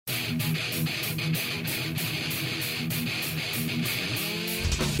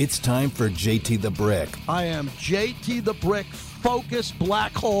It's time for JT the Brick. I am JT the Brick, focused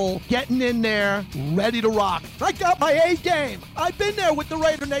black hole, getting in there, ready to rock. I got my A game. I've been there with the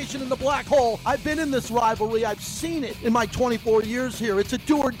Raider Nation in the black hole. I've been in this rivalry. I've seen it in my 24 years here. It's a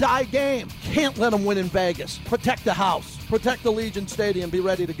do-or-die game. Can't let them win in Vegas. Protect the house. Protect Allegiant Stadium. Be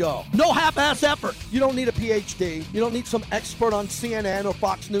ready to go. No half-ass effort. You don't need a PhD. You don't need some expert on CNN or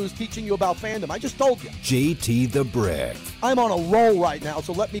Fox News teaching you about fandom. I just told you. JT the Brick. I'm on a roll right now,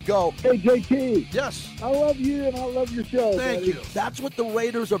 so let me go. Hey, JT. Yes. I love you, and I love your show. Thank buddy. you. That's what the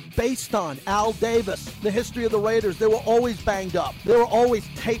Raiders are based on. Al Davis, the history of the Raiders. They were always banged up. They were always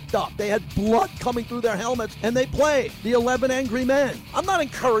taped up. They had blood coming through their helmets, and they played the 11 Angry Men. I'm not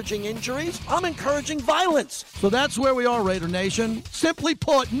encouraging injuries. I'm encouraging violence. So that's where we are, Raider Nation. Simply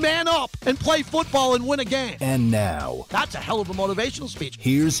put, man up and play football and win a game. And now, That's a hell of a motivational speech.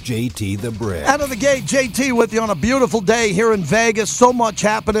 here's JT the Brick. Out of the gate, JT with you on a beautiful day here in Vegas. So much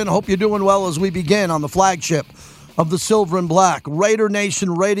happening. Hope you're doing well as we begin on the flagship of the Silver and Black. Raider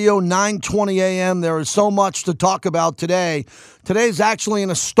Nation Radio, 9:20 a.m. There is so much to talk about today. Today is actually an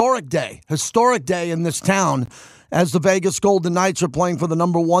historic day in this town as the Vegas Golden Knights are playing for the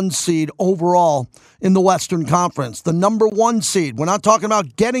number one seed overall in the Western Conference. The number one seed. We're not talking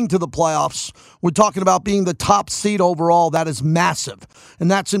about getting to the playoffs. We're talking about being the top seed overall. That is massive.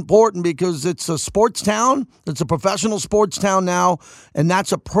 And that's important because it's a sports town. It's a professional sports town now. And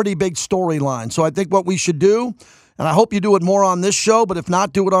that's a pretty big storyline. So I think what we should do, and I hope you do it more on this show, but if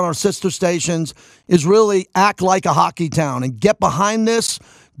not, do it on our sister stations, is really act like a hockey town and get behind this.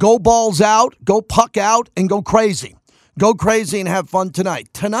 Go balls out, go puck out, and go crazy. Go crazy and have fun tonight.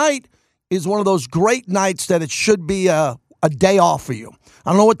 Tonight is one of those great nights that it should be a day off for you. I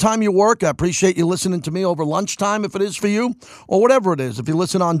don't know what time you work. I appreciate you listening to me over lunchtime if it is for you, or whatever it is if you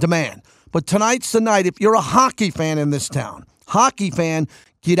listen on demand. But tonight's the night. If you're a hockey fan in this town,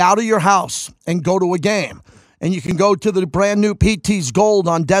 get out of your house and go to a game. And you can go to the brand new PT's Gold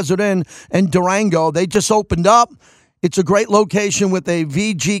on Desert Inn and Durango. They just opened up. It's a great location with a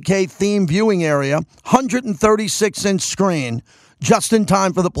VGK theme viewing area, 136-inch screen, just in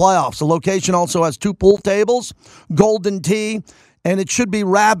time for the playoffs. The location also has 2 pool tables, golden tee, and it should be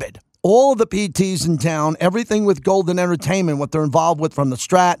rabid. All of the PTs in town, everything with Golden Entertainment, what they're involved with from the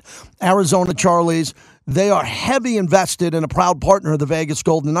Strat, Arizona Charlies, they are heavy invested and a proud partner of the Vegas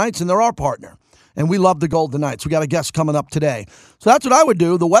Golden Knights, and they're our partner. And we love the Golden Knights. We got a guest coming up today. So that's what I would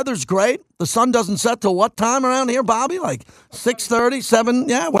do. The weather's great. The sun doesn't set till what time around here, Bobby? Like 6:30, 7,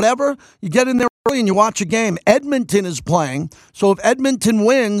 yeah, whatever. You get in there early and you watch a game. Edmonton is playing. So if Edmonton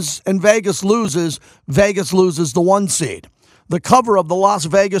wins and Vegas loses the 1 seed. The cover of the Las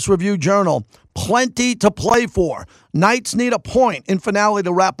Vegas Review-Journal, plenty to play for. Knights need a point in finale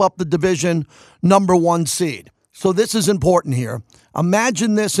to wrap up the division number 1 seed. So this is important here.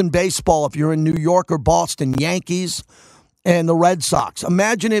 Imagine this in baseball if you're in New York or Boston, Yankees and the Red Sox.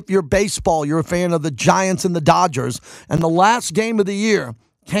 Imagine if you're baseball, you're a fan of the Giants and the Dodgers, and the last game of the year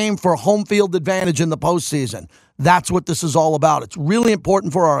came for home field advantage in the postseason. That's what this is all about. It's really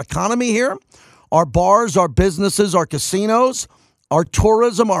important for our economy here, our bars, our businesses, our casinos, our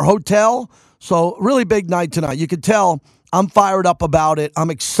tourism, our hotel. So really big night tonight. You can tell I'm fired up about it.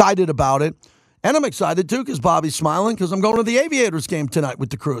 I'm excited about it. And I'm excited, too, because Bobby's smiling because I'm going to the Aviators game tonight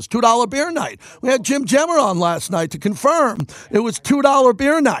with the crews. $2 beer night. We had Jim Jemmer on last night to confirm it was $2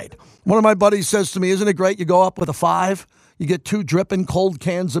 beer night. One of my buddies says to me, isn't it great you go up with a 5? You get 2 dripping cold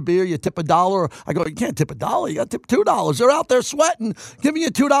cans of beer. You tip $1. I go, you can't tip $1. You got to tip $2. They're out there sweating, giving you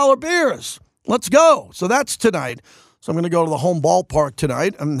 $2 beers. Let's go. So that's tonight. So I'm going to go to the home ballpark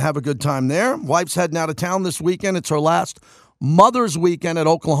tonight and have a good time there. Wife's heading out of town this weekend. It's her last Mother's Weekend at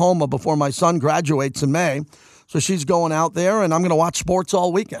Oklahoma before my son graduates in May. So she's going out there, and I'm going to watch sports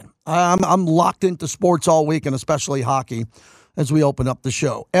all weekend. I'm locked into sports all weekend, especially hockey, as we open up the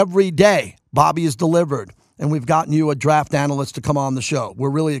show. Every day, Bobby is delivered, and we've gotten you a draft analyst to come on the show. We're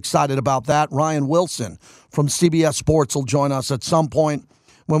really excited about that. Ryan Wilson from CBS Sports will join us at some point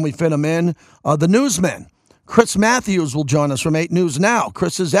when we fit him in. The newsmen, Chris Matthews will join us from 8 News Now.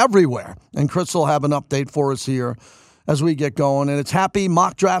 Chris is everywhere, and Chris will have an update for us here as we get going. And it's happy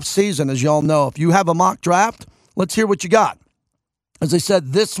mock draft season, as you all know. If you have a mock draft, let's hear what you got. As I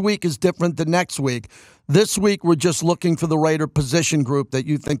said, this week is different than next week. This week, we're just looking for the Raider position group that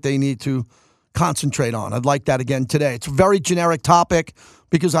you think they need to concentrate on. I'd like that again today. It's a very generic topic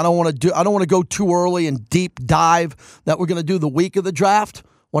because I don't want to go too early and deep dive that we're going to do the week of the draft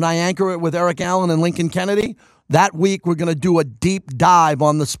when I anchor it with Eric Allen and Lincoln Kennedy. That week, we're going to do a deep dive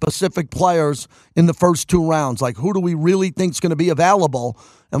on the specific players in the first 2 rounds. Like, who do we really think is going to be available?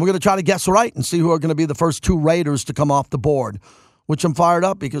 And we're going to try to guess right and see who are going to be the first 2 Raiders to come off the board which I'm fired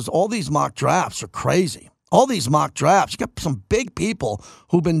up because all these mock drafts are crazy. All these mock drafts, you got some big people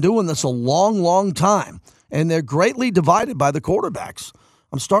who've been doing this a long, long time, and they're greatly divided by the quarterbacks.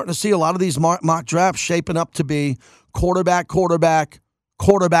 I'm starting to see a lot of these mock drafts shaping up to be quarterback, quarterback,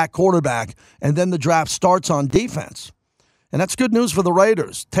 quarterback, quarterback, and then the draft starts on defense. And that's good news for the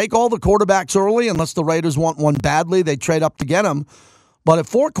Raiders. Take all the quarterbacks early, unless the Raiders want one badly, they trade up to get them. But if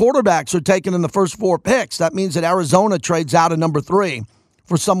 4 quarterbacks are taken in the first 4 picks, that means that Arizona trades out of number 3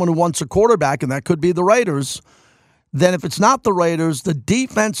 for someone who wants a quarterback, and that could be the Raiders. Then if it's not the Raiders, the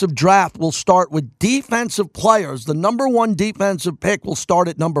defensive draft will start with defensive players. The number 1 defensive pick will start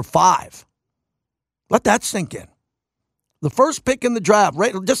at number 5. Let that sink in. The first pick in the draft,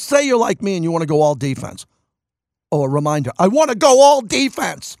 right? Just say you're like me and you want to go all defense. Oh, a reminder. I want to go all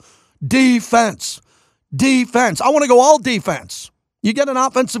defense. Defense. Defense. I want to go all defense. You get an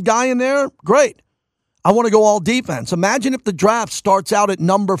offensive guy in there? Great. I want to go all defense. Imagine if the draft starts out at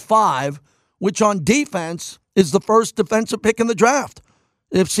number 5, which on defense is the first defensive pick in the draft.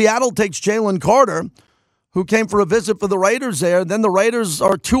 If Seattle takes Jalen Carter, who came for a visit for the Raiders there, then the Raiders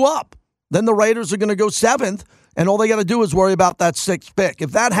are 2 up. Then the Raiders are going to go 7th, and all they got to do is worry about that 6th pick. If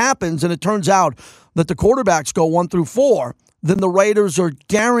that happens and it turns out that the quarterbacks go 1 through 4, then the Raiders are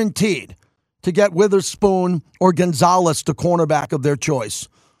guaranteed to get Witherspoon or Gonzalez, the cornerback of their choice.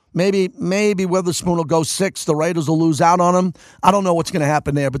 Maybe Witherspoon will go 6. The Raiders will lose out on him. I don't know what's going to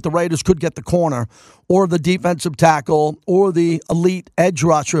happen there, but the Raiders could get the corner or the defensive tackle or the elite edge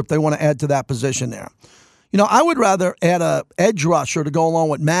rusher if they want to add to that position there. You know, I would rather add a edge rusher to go along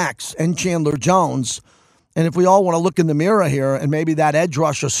with Max and Chandler Jones. And if we all want to look in the mirror here, and maybe that edge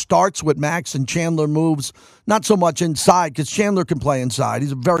rusher starts with Max and Chandler moves not so much inside, because Chandler can play inside.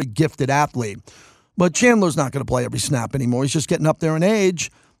 He's a very gifted athlete. But Chandler's not going to play every snap anymore. He's just getting up there in age.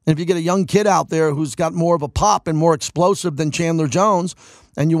 And if you get a young kid out there who's got more of a pop and more explosive than Chandler Jones,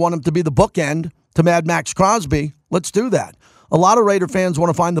 and you want him to be the bookend to Mad Max Crosby, let's do that. A lot of Raider fans want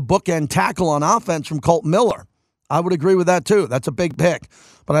to find the bookend tackle on offense from Colt Miller. I would agree with that, too. That's a big pick.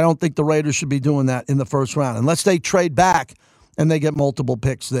 But I don't think the Raiders should be doing that in the first round, unless they trade back and they get multiple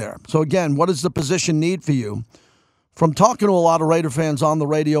picks there. So, again, what does the position need for you? From talking to a lot of Raider fans on the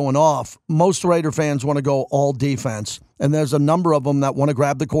radio and off, most Raider fans want to go all defense, and there's a number of them that want to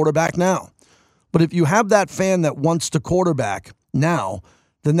grab the quarterback now. But if you have that fan that wants the quarterback now,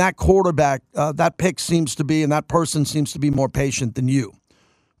 then that quarterback, that pick seems to be, and that person seems to be more patient than you.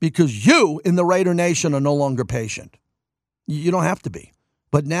 Because you in the Raider Nation are no longer patient. You don't have to be.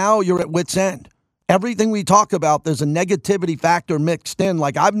 But now you're at wit's end. Everything we talk about, there's a negativity factor mixed in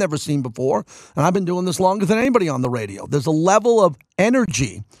like I've never seen before, and I've been doing this longer than anybody on the radio. There's a level of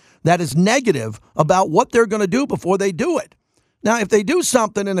energy that is negative about what they're going to do before they do it. Now, if they do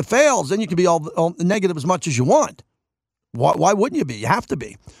something and it fails, then you can be all negative as much as you want. Why wouldn't you be? You have to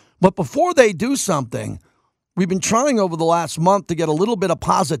be. But before they do something, we've been trying over the last month to get a little bit of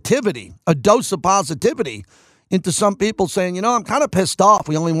positivity, a dose of positivity into some people saying, you know, I'm kind of pissed off.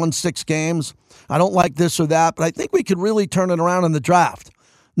 We only won 6 games. I don't like this or that, but I think we could really turn it around in the draft.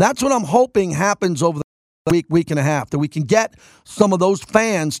 That's what I'm hoping happens over the week and a half, that we can get some of those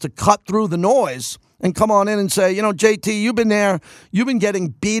fans to cut through the noise and come on in and say, you know, JT, you've been there. You've been getting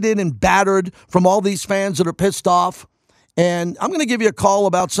beaten and battered from all these fans that are pissed off. And I'm going to give you a call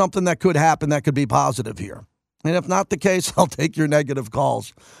about something that could happen that could be positive here. And if not the case, I'll take your negative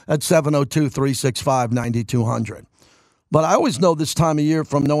calls at 702-365-9200. But I always know this time of year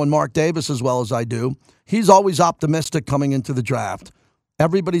from knowing Mark Davis as well as I do, he's always optimistic coming into the draft.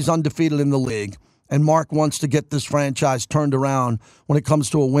 Everybody's undefeated in the league, and Mark wants to get this franchise turned around when it comes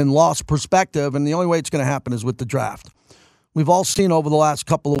to a win-loss perspective, and the only way it's going to happen is with the draft. We've all seen over the last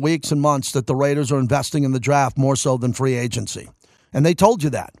couple of weeks and months that the Raiders are investing in the draft more so than free agency. And they told you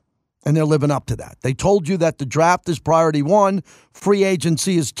that. And they're living up to that. They told you that the draft is priority 1, free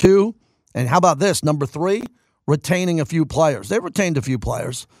agency is 2, and how about this, number 3, retaining a few players. They've retained a few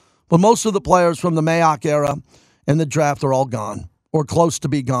players, but most of the players from the Mayock era and the draft are all gone or close to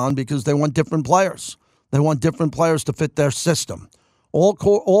be gone because they want different players. They want different players to fit their system.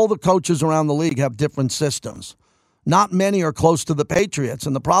 All the coaches around the league have different systems. Not many are close to the Patriots,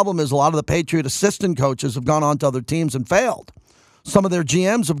 and the problem is a lot of the Patriot assistant coaches have gone on to other teams and failed. Some of their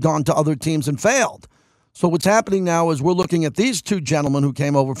GMs have gone to other teams and failed. So what's happening now is we're looking at these 2 gentlemen who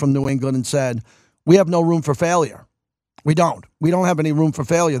came over from New England and said, we have no room for failure. We don't. We don't have any room for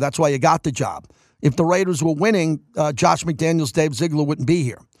failure. That's why you got the job. If the Raiders were winning, Josh McDaniels, Dave Ziegler wouldn't be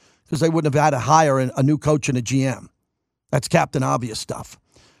here because they wouldn't have had to hire a new coach and a GM. That's Captain Obvious stuff.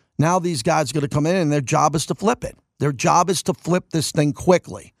 Now these guys are going to come in and their job is to flip it. Their job is to flip this thing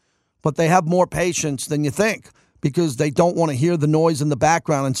quickly. But they have more patience than you think because they don't want to hear the noise in the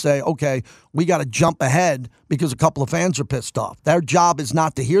background and say, okay, we got to jump ahead because a couple of fans are pissed off. Their job is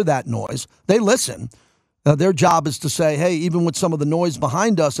not to hear that noise. They listen. Their job is to say, hey, even with some of the noise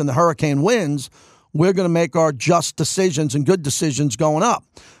behind us and the hurricane winds, we're going to make our just decisions and good decisions going up.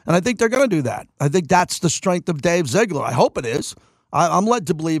 And I think they're going to do that. I think that's the strength of Dave Ziegler. I hope it is. I'm led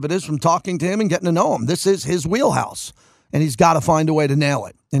to believe it is from talking to him and getting to know him. This is his wheelhouse, and he's got to find a way to nail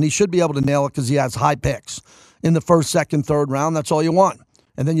it. And he should be able to nail it because he has high picks in the first, second, third round. That's all you want.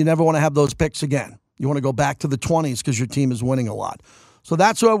 And then you never want to have those picks again. You want to go back to the 20s because your team is winning a lot. So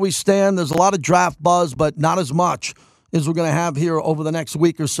that's where we stand. There's a lot of draft buzz, but not as much as we're going to have here over the next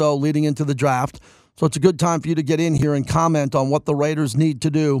week or so leading into the draft. So it's a good time for you to get in here and comment on what the Raiders need to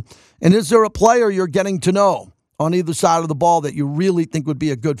do. And is there a player you're getting to know on either side of the ball that you really think would be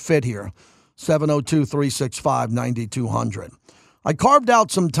a good fit here? 702-365-9200. I carved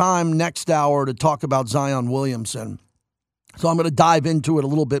out some time next hour to talk about Zion Williamson. So I'm going to dive into it a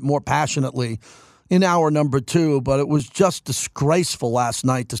little bit more passionately in hour number 2. But it was just disgraceful last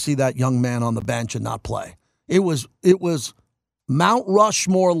night to see that young man on the bench and not play. It was Mount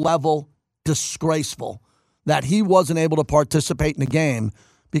Rushmore level disgraceful that he wasn't able to participate in the game,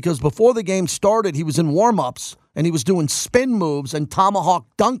 because before the game started, he was in warm-ups and he was doing spin moves and tomahawk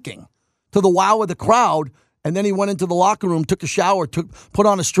dunking to the wow of the crowd, and then he went into the locker room, took a shower, put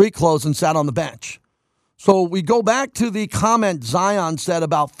on his street clothes, and sat on the bench. So we go back to the comment Zion said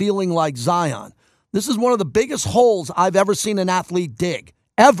about feeling like Zion. This is one of the biggest holes I've ever seen an athlete dig.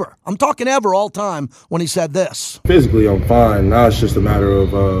 Ever. I'm talking ever, all time, when he said this. Physically, I'm fine. Now it's just a matter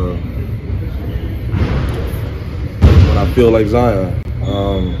of when I feel like Zion.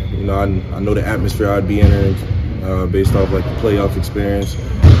 I know the atmosphere I'd be in based off like the playoff experience.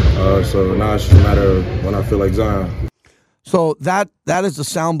 So now it's just a matter of when I feel like Zion. So that is a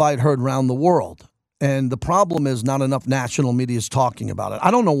soundbite heard around the world. And the problem is not enough national media is talking about it. I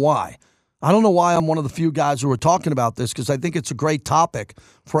don't know why. I don't know why I'm one of the few guys who are talking about this, because I think it's a great topic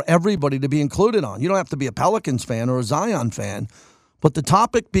for everybody to be included on. You don't have to be a Pelicans fan or a Zion fan, but the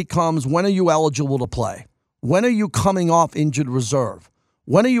topic becomes, when are you eligible to play? When are you coming off injured reserve?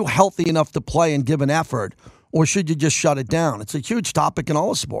 When are you healthy enough to play and give an effort, or should you just shut it down? It's a huge topic in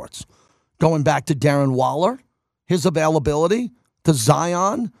all sports. Going back to Darren Waller, his availability, to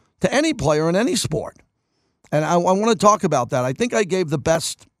Zion, to any player in any sport. And I want to talk about that. I think I gave the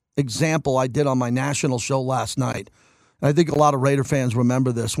best example I did on my national show last night. And I think a lot of Raider fans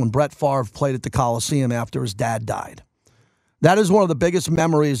remember this, when Brett Favre played at the Coliseum after his dad died. That is one of the biggest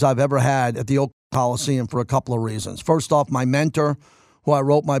memories I've ever had at the Oakland Coliseum for a couple of reasons. First off, my mentor, who I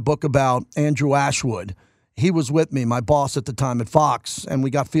wrote my book about, Andrew Ashwood, he was with me, my boss at the time at Fox, and we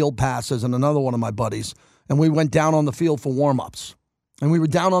got field passes, and another one of my buddies, and we went down on the field for warm-ups. And we were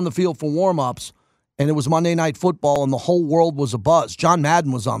down on the field for warm-ups, and it was Monday Night Football, and the whole world was abuzz. John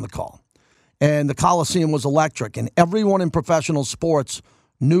Madden was on the call, and the Coliseum was electric, and everyone in professional sports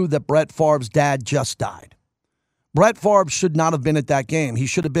knew that Brett Favre's dad just died. Brett Favre should not have been at that game. He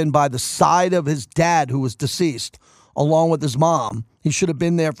should have been by the side of his dad, who was deceased, along with his mom. He should have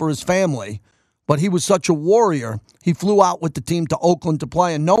been there for his family, but he was such a warrior, he flew out with the team to Oakland to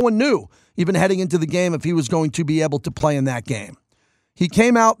play, and no one knew, even heading into the game, if he was going to be able to play in that game. He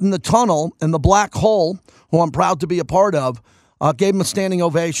came out in the tunnel, and the Black Hole, who I'm proud to be a part of, gave him a standing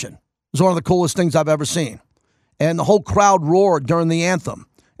ovation. It was one of the coolest things I've ever seen. And the whole crowd roared during the anthem,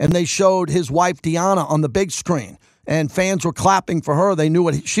 and they showed his wife, Deanna, on the big screen, and fans were clapping for her. They knew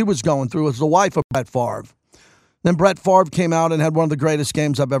what she was going through as the wife of Brett Favre. Then Brett Favre came out and had one of the greatest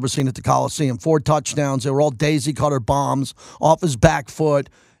games I've ever seen at the Coliseum. 4 touchdowns. They were all daisy-cutter bombs off his back foot.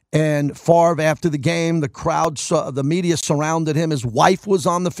 And Favre, after the game, the crowd, the media surrounded him. His wife was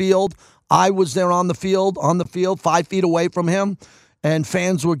on the field. I was there on the field, 5 feet away from him. And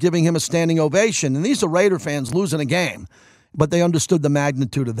fans were giving him a standing ovation. And these are Raider fans losing a game. But they understood the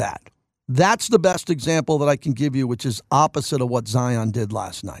magnitude of that. That's the best example that I can give you, which is opposite of what Zion did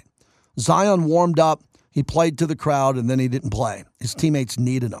last night. Zion warmed up. He played to the crowd, and then he didn't play. His teammates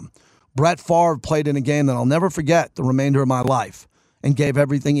needed him. Brett Favre played in a game that I'll never forget the remainder of my life, and gave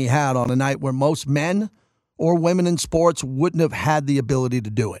everything he had on a night where most men or women in sports wouldn't have had the ability to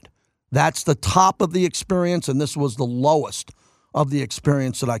do it. That's the top of the experience, and this was the lowest of the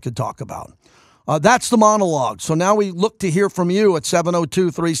experience that I could talk about. That's the monologue. So now we look to hear from you at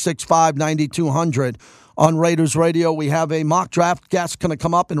 702-365-9200 on Raiders Radio. We have a mock draft guest going to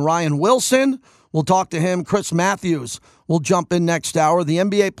come up, and Ryan Wilson. We'll talk to him. Chris Matthews will jump in next hour. The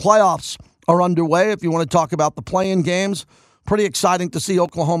NBA playoffs are underway. If you want to talk about the play-in games, pretty exciting to see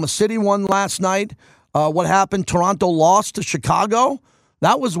Oklahoma City won last night. What happened? Toronto lost to Chicago.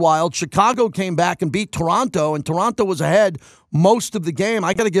 That was wild. Chicago came back and beat Toronto, and Toronto was ahead most of the game.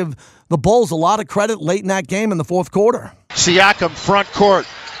 I got to give the Bulls a lot of credit late in that game in the fourth quarter. Siakam, front court.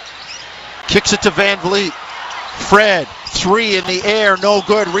 Kicks it to Van Vliet. Fred, three in the air, no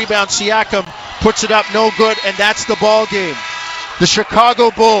good. Rebound, Siakam puts it up, no good, and that's the ball game. The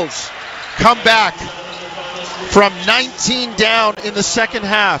Chicago Bulls come back from 19 down in the second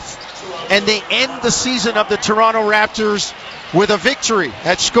half, and they end the season of the Toronto Raptors with a victory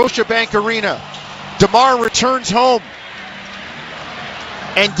at Scotiabank Arena. DeMar returns home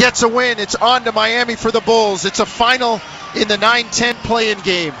and gets a win. It's on to Miami for the Bulls. It's a final in the 9-10 play-in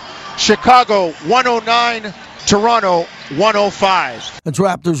game. Chicago 109, Toronto 105. It's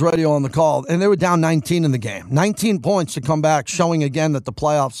Raptors Radio on the call, and they were down 19 in the game. 19 points to come back, showing again that the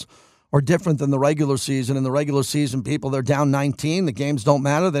playoffs are different than the regular season. In the regular season, people, they're down 19. The games don't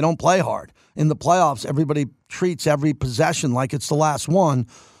matter. They don't play hard. In the playoffs, everybody treats every possession like it's the last one,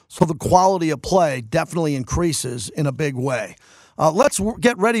 so the quality of play definitely increases in a big way. Let's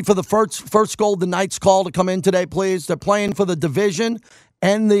get ready for the first Golden Knights call to come in today, please. They're playing for the division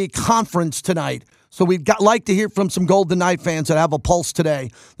and the conference tonight. So we'd like to hear from some Golden Knight fans that have a pulse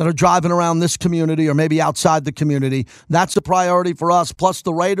today, that are driving around this community or maybe outside the community. That's a priority for us, plus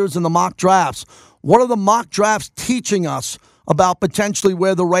the Raiders and the mock drafts. What are the mock drafts teaching us about potentially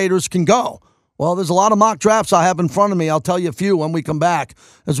where the Raiders can go? Well, there's a lot of mock drafts I have in front of me. I'll tell you a few when we come back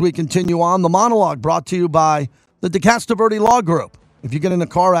as we continue on. The monologue brought to you by the DeCastaverde Law Group. If you get in a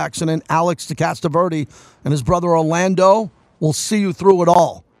car accident, Alex DeCastaverde and his brother Orlando will see you through it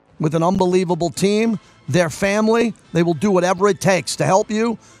all. With an unbelievable team, their family, they will do whatever it takes to help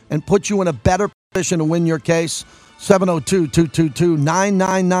you and put you in a better position to win your case.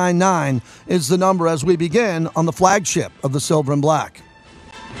 702-222-9999 is the number as we begin on the flagship of the Silver and Black.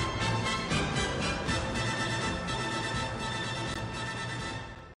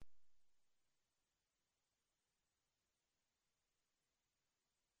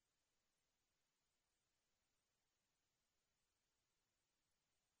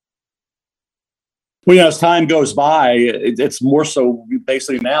 Well, as time goes by, it's more so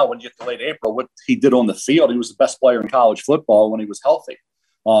basically now when you get to late April, what he did on the field. He was the best player in college football when he was healthy.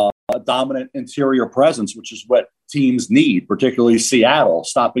 A dominant interior presence, which is what teams need, particularly Seattle.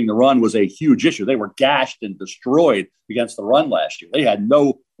 Stopping the run was a huge issue. They were gashed and destroyed against the run last year. They had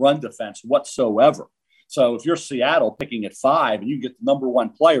no run defense whatsoever. So if you're Seattle picking at 5 and you get the number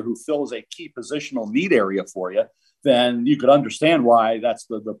one player who fills a key positional need area for you, then you could understand why that's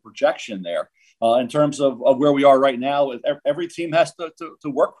the projection there. In terms of where we are right now, every team has to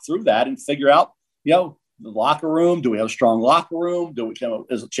work through that and figure out, the locker room. Do we have a strong locker room?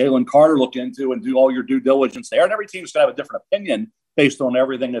 Is Jalen Carter look into and do all your due diligence there? And every team's going to have a different opinion based on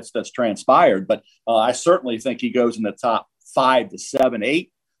everything that's transpired. But I certainly think he goes in the top 5 to 7,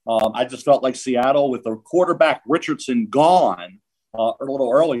 8. I just felt like Seattle, with the quarterback Richardson gone a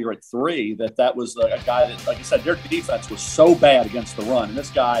little earlier at 3, that was a guy that, like I said, their defense was so bad against the run. And this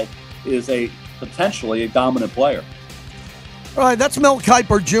guy is potentially a dominant player. All right, that's Mel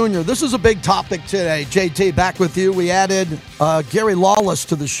Kiper Jr. This is a big topic today. JT, back with you. We added Gary Lawless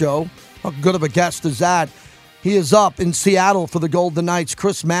to the show. How good of a guest is that? He is up in Seattle for the Golden Knights.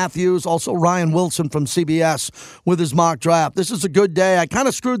 Chris Matthews, also Ryan Wilson from CBS with his mock draft. This is a good day. I kind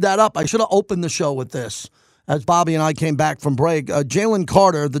of screwed that up. I should have opened the show with this as Bobby and I came back from break. Jalen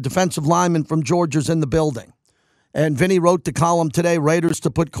Carter, the defensive lineman from Georgia's in the building. And Vinny wrote the column today, Raiders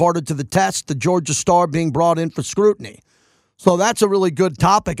to put Carter to the test, the Georgia Star being brought in for scrutiny. So that's a really good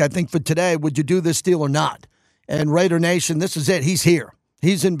topic, I think, for today. Would you do this deal or not? And Raider Nation, this is it. He's here.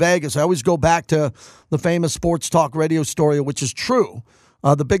 He's in Vegas. I always go back to the famous sports talk radio story, which is true.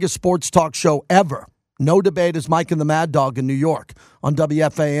 The biggest sports talk show ever. No debate is Mike and the Mad Dog in New York on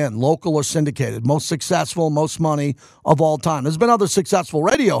WFAN, local or syndicated. Most successful, most money of all time. There's been other successful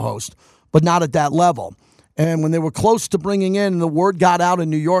radio hosts, but not at that level. And when they were close to bringing in, the word got out in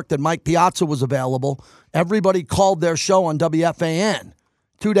New York that Mike Piazza was available, everybody called their show on WFAN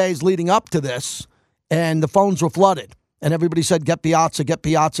 2 days leading up to this, and the phones were flooded. And everybody said, get Piazza, get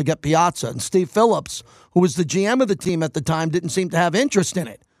Piazza, get Piazza. And Steve Phillips, who was the GM of the team at the time, didn't seem to have interest in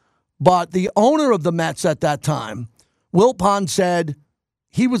it. But the owner of the Mets at that time, Wilpon, said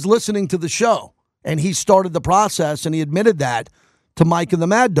he was listening to the show, and he started the process, and he admitted that to Mike and the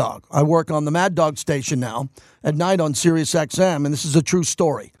Mad Dog. I work on the Mad Dog station now at night on Sirius XM, and this is a true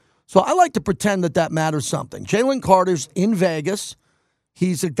story. So I like to pretend that matters something. Jalen Carter's in Vegas.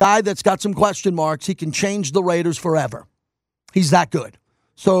 He's a guy that's got some question marks. He can change the Raiders forever. He's that good.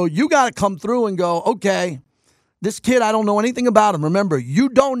 So you got to come through and go, okay, this kid, I don't know anything about him. Remember, you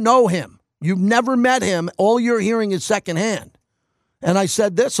don't know him. You've never met him. All you're hearing is secondhand. And I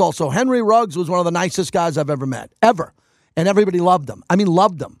said this also. Henry Ruggs was one of the nicest guys I've ever met, ever. And everybody loved him. I mean,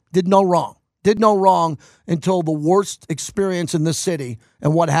 loved him. Did no wrong. Did no wrong until the worst experience in this city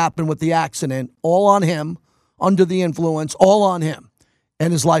and what happened with the accident. All on him, under the influence, all on him.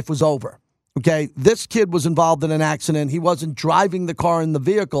 And his life was over. Okay, this kid was involved in an accident. He wasn't driving the car in the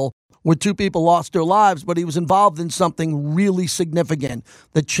vehicle where two people lost their lives, but he was involved in something really significant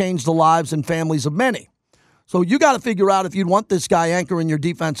that changed the lives and families of many. So you got to figure out if you'd want this guy anchoring your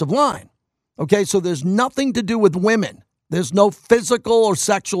defensive line. Okay, so there's nothing to do with women. There's no physical or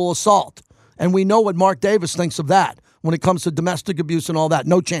sexual assault. And we know what Mark Davis thinks of that when it comes to domestic abuse and all that.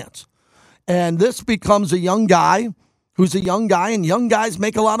 No chance. And this becomes a young guy who's a young guy, and young guys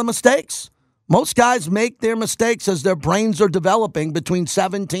make a lot of mistakes. Most guys make their mistakes as their brains are developing between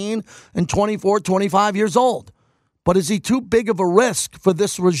 17 and 24, 25 years old. But is he too big of a risk for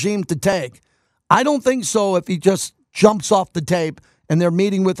this regime to take? I don't think so if he just jumps off the tape and they're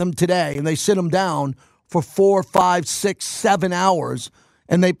meeting with him today and they sit him down for 4, 5, 6, 7 hours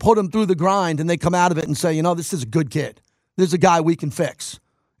and they put him through the grind and they come out of it and say, this is a good kid. This is a guy we can fix.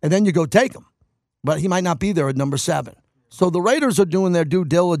 And then you go take him. But he might not be there at number 7. So the Raiders are doing their due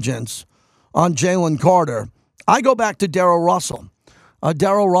diligence on Jalen Carter. I go back to Darrell Russell.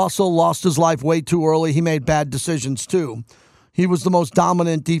 Darrell Russell lost his life way too early. He made bad decisions too. He was the most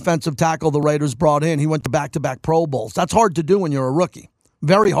dominant defensive tackle the Raiders brought in. He went to back-to-back Pro Bowls. That's hard to do when you're a rookie.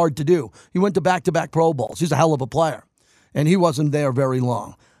 Very hard to do. He went to back-to-back Pro Bowls. He's a hell of a player. And he wasn't there very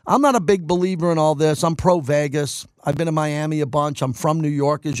long. I'm not a big believer in all this. I'm pro-Vegas. I've been in Miami a bunch. I'm from New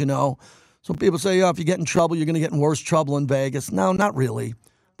York, as you know. Some people say, if you get in trouble, you're going to get in worse trouble in Vegas. No, not really.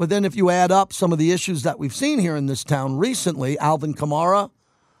 But then if you add up some of the issues that we've seen here in this town recently, Alvin Kamara,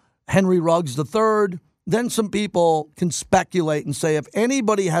 Henry Ruggs III, then some people can speculate and say if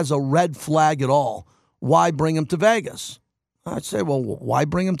anybody has a red flag at all, why bring him to Vegas? I'd say, well, why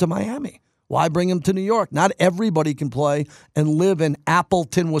bring him to Miami? Why bring him to New York? Not everybody can play and live in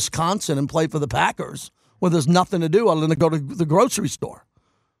Appleton, Wisconsin and play for the Packers where there's nothing to do other than to go to the grocery store.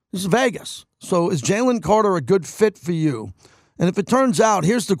 This is Vegas. So is Jalen Carter a good fit for you? And if it turns out,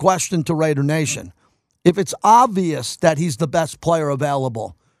 here's the question to Raider Nation. If it's obvious that he's the best player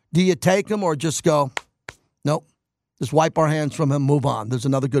available, do you take him or just go, nope, just wipe our hands from him, move on. There's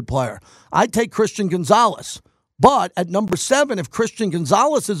another good player. I'd take Christian Gonzalez. But at number 7, if Christian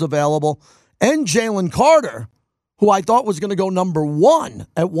Gonzalez is available and Jalen Carter, who I thought was going to go number 1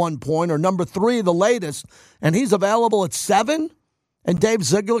 at one point or number 3, the latest, and he's available at 7, and Dave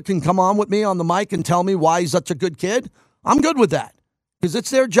Ziegler can come on with me on the mic and tell me why he's such a good kid, I'm good with that because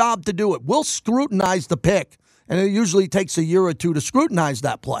it's their job to do it. We'll scrutinize the pick, and it usually takes a year or two to scrutinize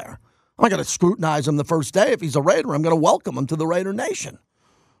that player. I'm not going to scrutinize him the first day. If he's a Raider, I'm going to welcome him to the Raider Nation.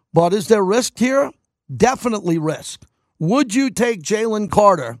 But is there risk here? Definitely risk. Would you take Jalen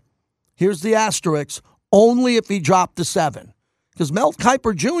Carter, here's the asterisk, only if he dropped to 7? Because Mel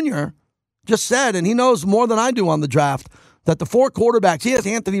Kiper Jr. just said, and he knows more than I do on the draft, that the 4 quarterbacks, he has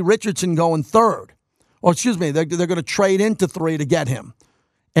Anthony Richardson going 3rd. Or excuse me, they're going to trade into 3 to get him.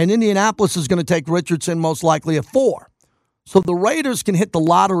 And Indianapolis is going to take Richardson most likely at 4. So the Raiders can hit the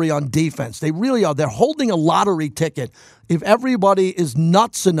lottery on defense. They really are. They're holding a lottery ticket if everybody is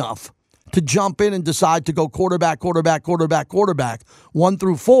nuts enough to jump in and decide to go quarterback, 1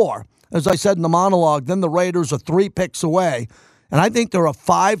 through 4. As I said in the monologue, then the Raiders are 3 picks away. And I think there are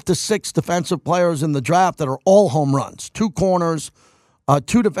 5 to 6 defensive players in the draft that are all home runs. 2 corners,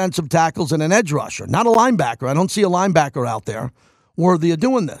 2 defensive tackles, and an edge rusher. Not a linebacker. I don't see a linebacker out there worthy of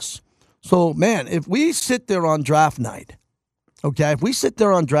doing this. So, man, if we sit there on draft night, okay, if we sit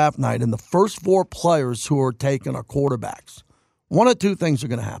there on draft night and the first 4 players who are taken are quarterbacks, one of 2 things are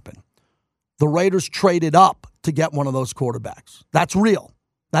going to happen. The Raiders traded up to get one of those quarterbacks. That's real.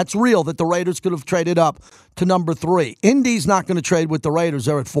 That's real that the Raiders could have traded up to number 3. Indy's not going to trade with the Raiders.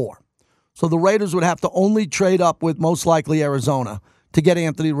 They're at 4. So the Raiders would have to only trade up with most likely Arizona to get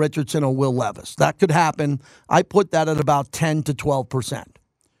Anthony Richardson or Will Levis. That could happen. I put that at about 10 to 12%.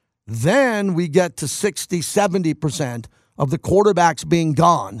 Then we get to 60, 70% of the quarterbacks being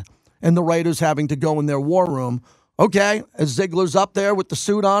gone and the Raiders having to go in their war room. Okay, as Ziegler's up there with the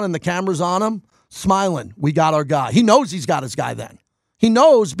suit on and the cameras on him, smiling, we got our guy. He knows he's got his guy then. He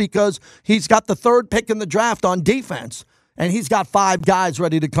knows because he's got the 3rd pick in the draft on defense, and he's got 5 guys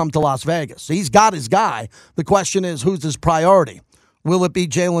ready to come to Las Vegas. So he's got his guy. The question is, who's his priority? Will it be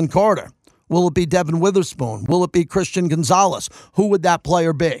Jalen Carter? Will it be Devin Witherspoon? Will it be Christian Gonzalez? Who would that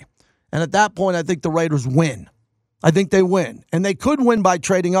player be? And at that point, I think the Raiders win. I think they win. And they could win by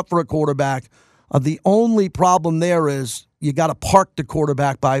trading up for a quarterback. The only problem there is you got to park the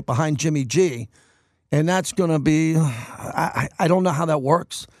quarterback behind Jimmy G. And that's going to be, I don't know how that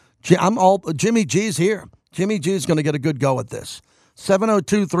works. Jimmy G's here. Jimmy G is going to get a good go at this.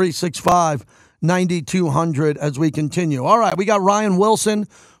 702-365-9200 as we continue. All right, we got Ryan Wilson,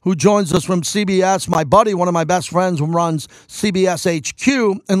 who joins us from CBS. My buddy, one of my best friends who runs CBS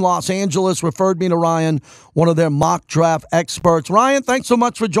HQ in Los Angeles, referred me to Ryan, one of their mock draft experts. Ryan, thanks so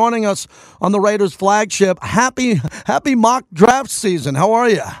much for joining us on the Raiders flagship. Happy mock draft season. How are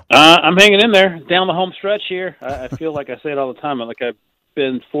you? I'm hanging in there down the home stretch here. I feel like I say it all the time. Like I've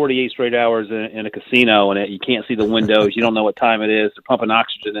been 48 straight hours in a casino, and you can't see the windows. You don't know what time it is. They're pumping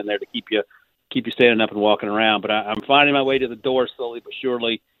oxygen in there to keep you standing up and walking around. But I'm finding my way to the door slowly but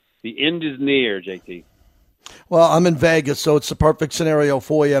surely. The end is near, JT. Well, I'm in Vegas, so it's the perfect scenario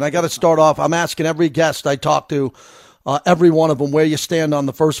for you. And I got to start off, I'm asking every guest I talk to, every one of them, where you stand on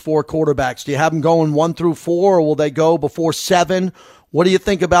the first four quarterbacks. Do you have them going 1 through 4, or will they go before 7? What do you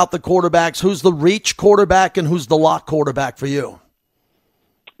think about the quarterbacks? Who's the reach quarterback and who's the lock quarterback for you?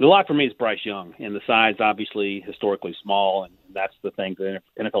 The lock for me is Bryce Young, and the size obviously historically small, and that's the thing that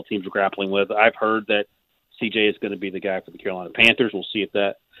NFL teams are grappling with. I've heard that CJ is going to be the guy for the Carolina Panthers. We'll see if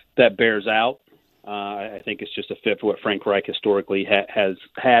that bears out. I think it's just a fit for what Frank Reich historically has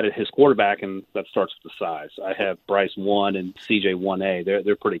had at his quarterback, and that starts with the size. I have Bryce 1 and CJ 1A.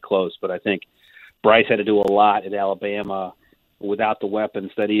 They're pretty close, but I think Bryce had to do a lot at Alabama without the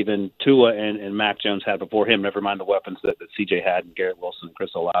weapons that even Tua and Mac Jones had before him, never mind the weapons that CJ had and Garrett Wilson and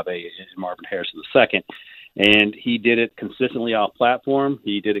Chris Olave and Marvin Harrison II. And he did it consistently off platform.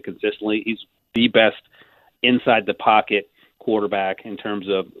 He did it consistently. He's the best inside the pocket quarterback in terms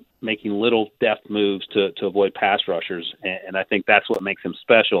of making little deft moves to avoid pass rushers. And I think that's what makes him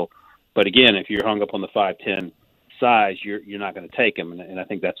special. But again, if you're hung up on the 5'10" size, you're not going to take him, and I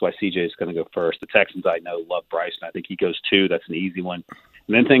think that's why CJ is going to go first. The Texans, I know, love Bryce, and I think he goes 2. That's an easy one.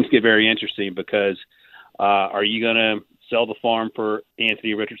 And then things get very interesting because are you going to sell the farm for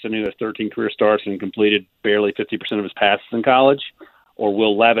Anthony Richardson, who has 13 career starts and completed barely 50% of his passes in college, or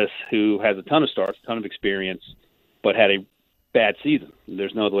Will Levis, who has a ton of starts, a ton of experience, but had a bad season?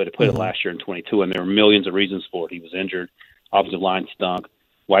 There's no other way to put it last year in 22, and there were millions of reasons for it. He was injured. Offensive line stunk.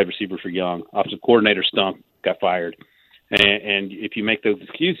 Wide receivers were young. Offensive coordinator stunk. Got fired. And if you make those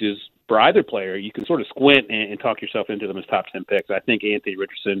excuses for either player, you can sort of squint and talk yourself into them as top 10 picks. I think Anthony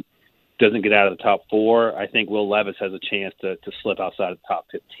Richardson doesn't get out of the top 4. I think Will Levis has a chance to slip outside of the top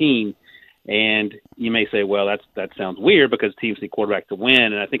 15. And you may say, well, that sounds weird because teams need quarterback to win.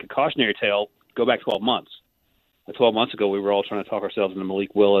 And I think a cautionary tale, go back 12 months. 12 months ago, we were all trying to talk ourselves into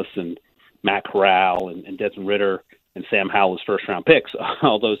Malik Willis and Matt Corral and Desmond Ridder and Sam Howell's first-round picks.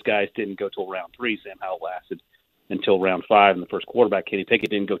 All those guys didn't go till round 3. Sam Howell lasted until round 5, and the first quarterback, Kenny Pickett,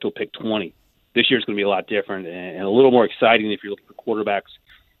 didn't go till pick 20. This year's going to be a lot different and a little more exciting if you're looking for quarterbacks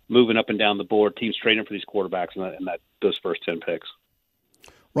moving up and down the board, teams trading for these quarterbacks and those first 10 picks.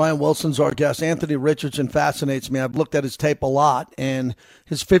 Ryan Wilson's our guest. Anthony Richardson fascinates me. I've looked at his tape a lot, and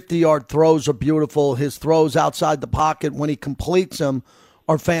his 50-yard throws are beautiful. His throws outside the pocket, when he completes them,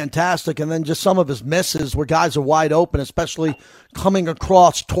 are fantastic. And then just some of his misses where guys are wide open, especially coming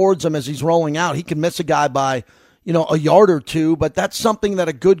across towards him as he's rolling out. He can miss a guy by, a yard or 2, but that's something that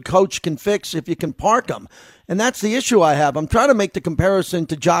a good coach can fix if you can park him. And that's the issue I have. I'm trying to make the comparison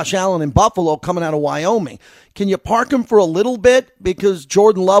to Josh Allen in Buffalo coming out of Wyoming. Can you park him for a little bit? Because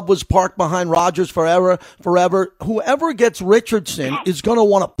Jordan Love was parked behind Rodgers forever. Whoever gets Richardson is going to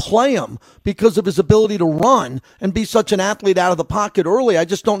want to play him because of his ability to run and be such an athlete out of the pocket early. I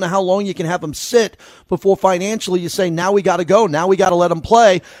just don't know how long you can have him sit before financially you say, now we got to go. Now we got to let him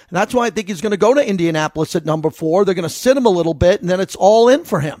play. And that's why I think he's going to go to Indianapolis at number 4. They're going to sit him a little bit, and then it's all in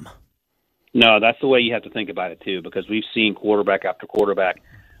for him. No, that's the way you have to think about it, too, because we've seen quarterback after quarterback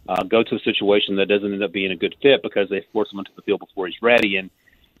go to a situation that doesn't end up being a good fit because they force him into the field before he's ready. And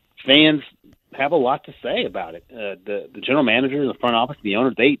fans have a lot to say about it. The general manager, the front office, the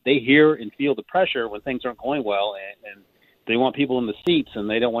owner, they hear and feel the pressure when things aren't going well, and they want people in the seats, and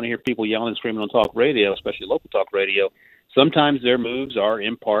they don't want to hear people yelling and screaming on talk radio, especially local talk radio. Sometimes their moves are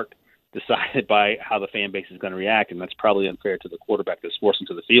in part decided by how the fan base is going to react, and that's probably unfair to the quarterback that's forced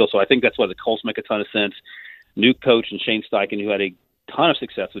into the field. So I think that's why the Colts make a ton of sense. New coach and Shane Steichen, who had a ton of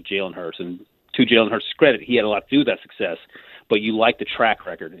success with Jalen Hurts, and to Jalen Hurts' credit, he had a lot to do with that success. But you like the track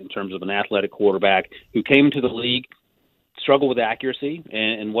record in terms of an athletic quarterback who came into the league, struggled with accuracy,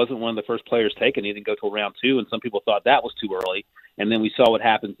 and wasn't one of the first players taken. He didn't go till round 2, and some people thought that was too early. And then we saw what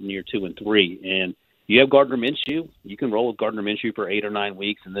happens in year 2 and 3. And you have Gardner Minshew. You can roll with Gardner Minshew for 8 or 9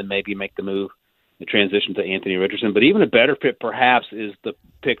 weeks and then maybe make the move, the transition to Anthony Richardson. But even a better fit perhaps is the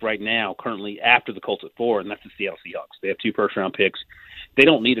pick right now, currently after the Colts at 4, and that's the Seattle Seahawks. They have 2 first-round picks They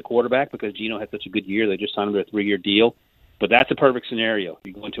don't need a quarterback because Geno had such a good year. They just signed him to a 3-year deal. But that's a perfect scenario.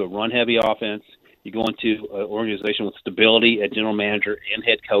 You go into a run-heavy offense. You go into an organization with stability at general manager and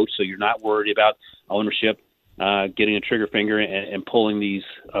head coach, so you're not worried about ownership getting a trigger finger and firing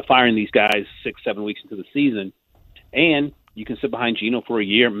these guys 6-7 weeks into the season. And you can sit behind Geno for a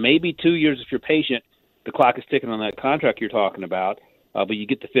year, maybe 2 years if you're patient. The clock is ticking on that contract you're talking about, but you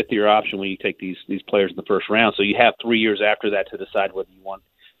get the fifth-year option when you take these players in the first round. So you have 3 years after that to decide whether you want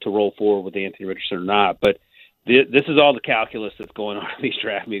to roll forward with Anthony Richardson or not. But this is all the calculus that's going on in these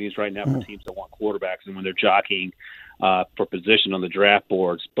draft meetings right now for teams that want quarterbacks and when they're jockeying for position on the draft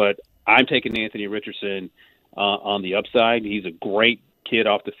boards. But I'm taking Anthony Richardson on the upside. He's a great kid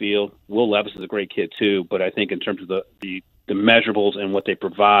off the field. Will Levis is a great kid too, but I think in terms of the measurables and what they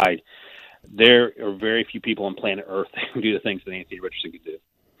provide, there are very few people on planet Earth that can do the things that Anthony Richardson can do.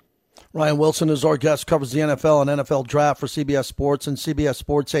 Ryan Wilson is our guest, covers the NFL and NFL draft for CBS Sports and CBS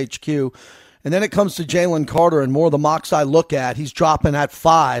Sports HQ. And then it comes to Jalen Carter, and more of the mocks I look at, he's dropping at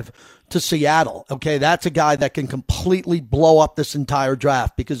 5 to Seattle. Okay, that's a guy that can completely blow up this entire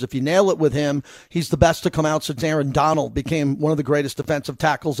draft, because if you nail it with him, he's the best to come out since Aaron Donald became one of the greatest defensive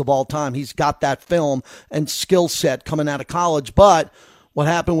tackles of all time. He's got that film and skill set coming out of college, but what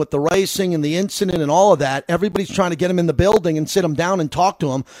happened with the racing and the incident and all of that, everybody's trying to get him in the building and sit him down and talk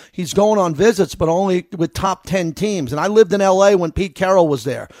to him. He's going on visits, but only with top 10 teams. And I lived in L.A. when Pete Carroll was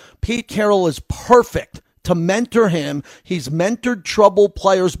there. Pete Carroll is perfect to mentor him. He's mentored troubled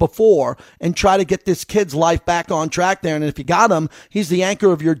players before and try to get this kid's life back on track there. And if you got him, he's the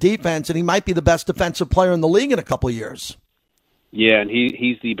anchor of your defense, and he might be the best defensive player in the league in a couple of years. Yeah, and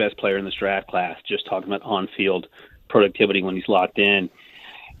he's the best player in this draft class, just talking about on-field productivity when he's locked in.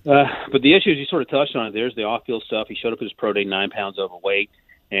 But the issue is, you sort of touched on it, there's the off-field stuff. He showed up at his pro day 9 pounds overweight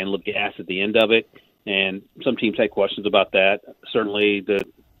and looked gassed at the end of it. And some teams had questions about that. Certainly,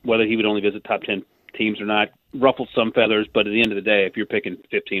 whether he would only visit top 10 teams or not ruffled some feathers. But at the end of the day, if you're picking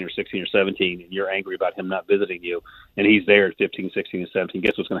 15 or 16 or 17 and you're angry about him not visiting you, and he's there at 15, 16, and 17,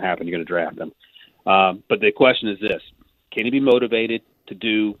 guess what's going to happen? You're going to draft him. But the question is this: can he be motivated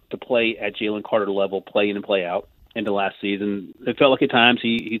to play at Jalen Carter level, play in and play out? Into last season, it felt like at times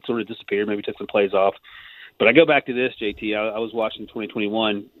he sort of disappeared, maybe took some plays off. But I go back to this, JT. I was watching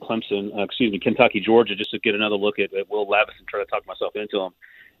 2021 Kentucky, Georgia, just to get another look at Will Levis and try to talk myself into him.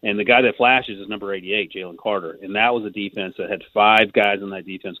 And the guy that flashes is number 88, Jalen Carter. And that was a defense that had 5 guys in that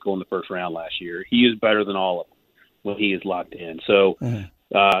defense go in the first round last year. He is better than all of them when he is locked in. So,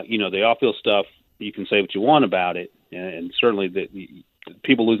 the off-field stuff, you can say what you want about it. And certainly the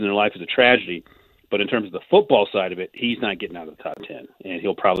people losing their life is a tragedy. But in terms of the football side of it, he's not getting out of the top 10, and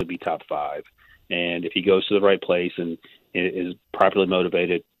he'll probably be top 5. And if he goes to the right place and is properly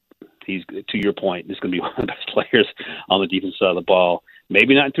motivated, he's, to your point, he's going to be one of the best players on the defensive side of the ball.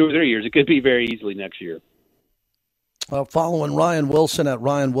 Maybe not in 2 or 3 years. It could be very easily next year. Following Ryan Wilson at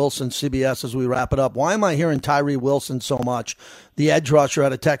Ryan Wilson CBS as we wrap it up. Why am I hearing Tyree Wilson so much? The edge rusher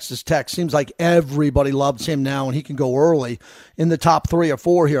out of Texas Tech. Seems like everybody loves him now, and he can go early in the top 3 or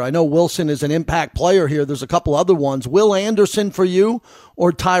 4 here. I know Wilson is an impact player here. There's a couple other ones. Will Anderson for you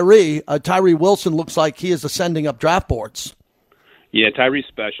or Tyree? Tyree Wilson looks like he is ascending up draft boards. Yeah, Tyree's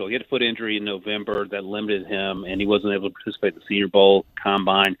special. He had a foot injury in November that limited him, and he wasn't able to participate in the Senior Bowl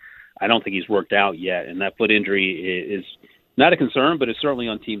combine. I don't think he's worked out yet, and that foot injury is not a concern, but it's certainly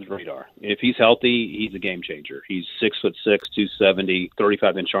on teams' radar. If he's healthy, he's a game changer. He's 6'6", 270,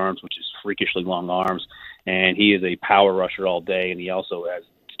 35-inch arms, which is freakishly long arms, and he is a power rusher all day, and he also has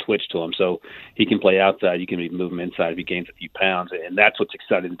twitch to him, so he can play outside. You can even move him inside if he gains a few pounds, and that's what's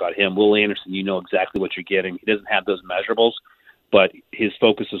exciting about him. Will Anderson, you know exactly what you're getting. He doesn't have those measurables, but his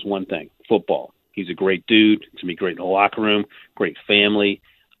focus is one thing: football. He's a great dude. He's going to be great in the locker room, great family.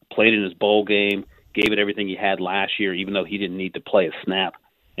 Played in his bowl game, gave it everything he had last year, even though he didn't need to play a snap.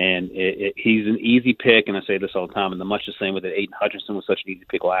 And he's an easy pick, and I say this all the time, and much the same with it. Aiden Hutchinson was such an easy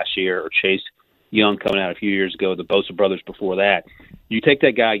pick last year, or Chase Young coming out a few years ago, the Bosa brothers before that. You take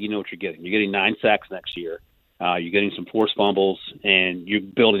that guy, you know what you're getting. You're getting 9 sacks next year. You're getting some forced fumbles, and you're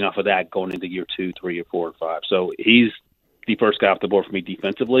building off of that going into year 2, 3, or 4, and 5. So he's the first guy off the board for me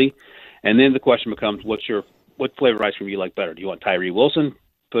defensively. And then the question becomes, what flavor of ice cream do you like better? Do you want Tyree Wilson,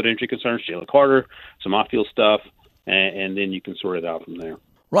 foot injury concerns, Jalen Carter, some off-field stuff, and then you can sort it out from there.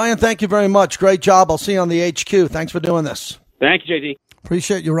 Ryan, thank you very much. Great job. I'll see you on the HQ. Thanks for doing this. Thank you, JD.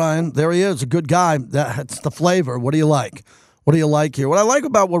 Appreciate you, Ryan. There he is, a good guy. That's the flavor. What do you like? What do you like here? What I like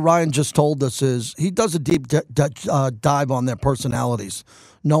about what Ryan just told us is he does a deep dive on their personalities,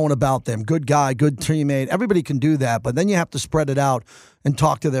 knowing about them. Good guy, good teammate. Everybody can do that, but then you have to spread it out and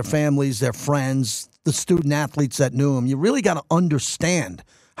talk to their families, their friends, the student athletes that knew him. You really got to understand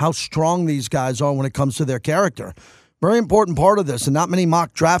how strong these guys are when it comes to their character. Very important part of this, and not many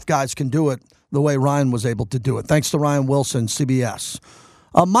mock draft guys can do it the way Ryan was able to do it. Thanks to Ryan Wilson, CBS.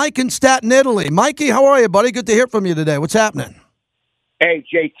 Mike in Staten, Italy. Mikey, how are you, buddy? Good to hear from you today. What's happening? Hey,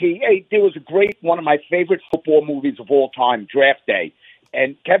 JT. Hey, there was a great, one of my favorite football movies of all time, Draft Day.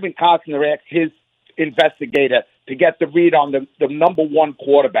 And Kevin Costner asked his investigator to get the read on the number one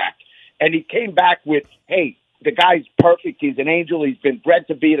quarterback. And he came back with, hey, the guy's perfect. He's an angel. He's been bred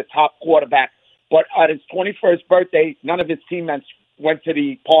to be the top quarterback. But at his 21st birthday, none of his teammates went to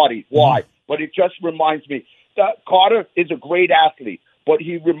the party. Why? But it just reminds me that Carter is a great athlete, but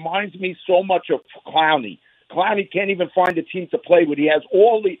he reminds me so much of Clowney. Clowney can't even find a team to play with. He has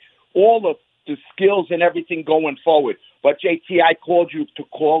all the skills and everything going forward. But JT, I called you to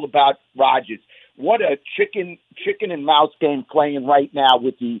call about Rodgers. What a chicken and mouse game playing right now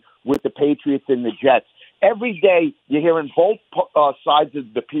with the Patriots and the Jets. Every day you're hearing both sides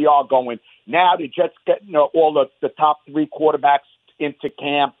of the PR going, now the Jets getting all the top three quarterbacks into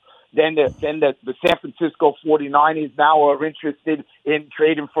camp. Then the San Francisco 49ers now are interested in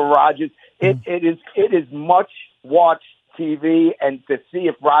trading for Rodgers. It is much watch TV and to see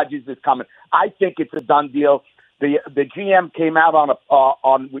if Rodgers is coming. I think it's a done deal. The GM came out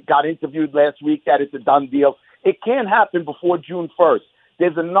got interviewed last week that it's a done deal. It can't happen before June 1st.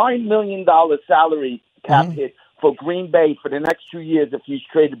 There's a $9 million salary cap hit for Green Bay for the next 2 years if he's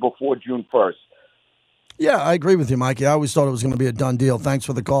traded before June 1st. Yeah, I agree with you, Mikey. I always thought it was going to be a done deal. Thanks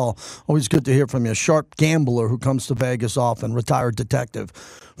for the call. Always good to hear from you. Sharp gambler who comes to Vegas often, retired detective,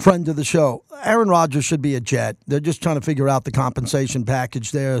 friend of the show. Aaron Rodgers should be a Jet. They're just trying to figure out the compensation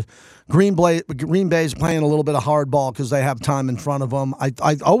package there. Green Bay's playing a little bit of hardball because they have time in front of them.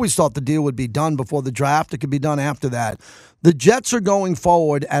 I always thought the deal would be done before the draft. It could be done after that. The Jets are going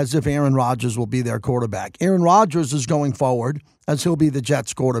forward as if Aaron Rodgers will be their quarterback. Aaron Rodgers is going forward as he'll be the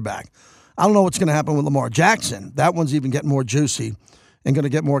Jets quarterback. I don't know what's going to happen with Lamar Jackson. That one's even getting more juicy and going to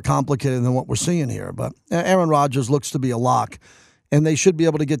get more complicated than what we're seeing here. But Aaron Rodgers looks to be a lock, and they should be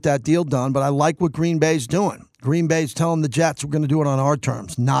able to get that deal done. But I like what Green Bay's doing. Green Bay's telling the Jets, we're going to do it on our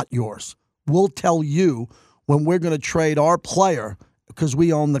terms, not yours. We'll tell you when we're going to trade our player because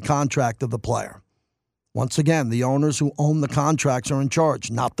we own the contract of the player. Once again, the owners who own the contracts are in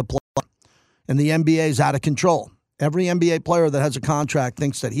charge, not the player. And the NBA is out of control. Every NBA player that has a contract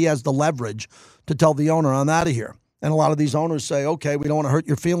thinks that he has the leverage to tell the owner, I'm out of here. And a lot of these owners say, okay, we don't want to hurt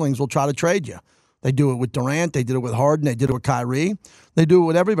your feelings. We'll try to trade you. They do it with Durant. They did it with Harden. They did it with Kyrie. They do it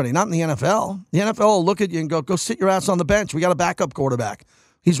with everybody, not in the NFL. The NFL will look at you and go sit your ass on the bench. We got a backup quarterback.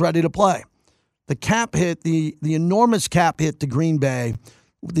 He's ready to play. The cap hit, the enormous cap hit to Green Bay,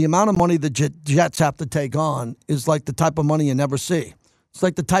 the amount of money the Jets have to take on is like the type of money you never see. It's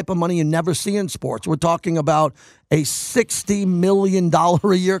like the type of money you never see in sports. We're talking about a $60 million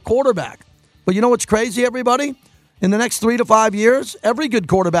a year quarterback. But you know what's crazy, everybody? In the next 3 to 5 years, every good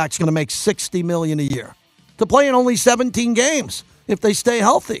quarterback's going to make $60 million a year to play in only 17 games if they stay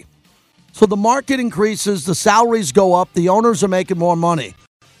healthy. So the market increases, the salaries go up, the owners are making more money.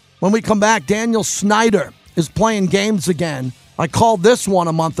 When we come back, Daniel Snyder is playing games again. I called this one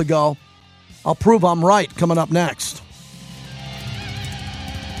a month ago. I'll prove I'm right coming up next.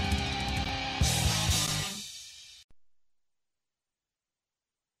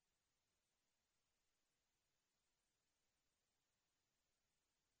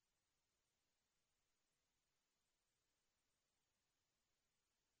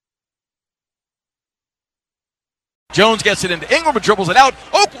 Jones gets it into Ingram and dribbles it out.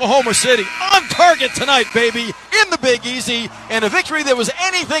 Oklahoma City on target tonight, baby, in the Big Easy, and a victory that was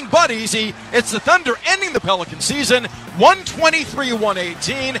anything but easy. It's the Thunder ending the Pelican season,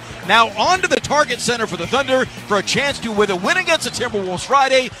 123-118. Now on to the Target Center for the Thunder for a chance to, with a win against the Timberwolves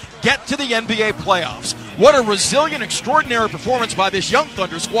Friday, get to the NBA playoffs. What a resilient, extraordinary performance by this young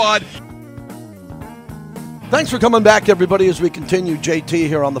Thunder squad. Thanks for coming back, everybody, as we continue. JT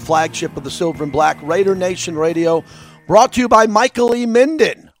here on the flagship of the Silver and Black, Raider Nation Radio, brought to you by Michael E.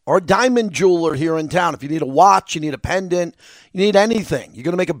 Minden, our diamond jeweler here in town. If you need a watch, you need a pendant, you need anything, you're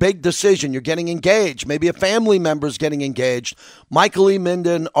going to make a big decision, you're getting engaged, maybe a family member's getting engaged, Michael E.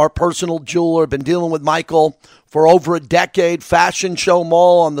 Minden, our personal jeweler, been dealing with Michael for over a decade. Fashion Show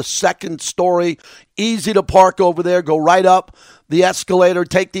Mall on the second story, easy to park over there, go right up the escalator,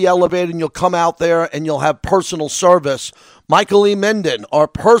 take the elevator, and you'll come out there and you'll have personal service. Michael E. Minden, our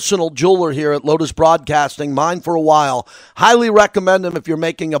personal jeweler here at Lotus Broadcasting, mine for a while. Highly recommend him if you're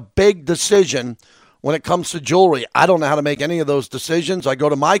making a big decision when it comes to jewelry. I don't know how to make any of those decisions. I go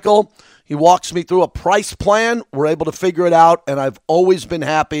to Michael. He walks me through a price plan. We're able to figure it out, and I've always been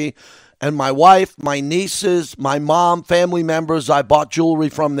happy. And my wife, my nieces, my mom, family members I bought jewelry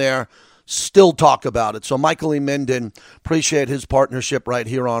from there still talk about it. So Michael E. Minden, appreciate his partnership right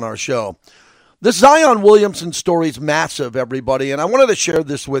here on our show. This Zion Williamson story is massive, everybody, and I wanted to share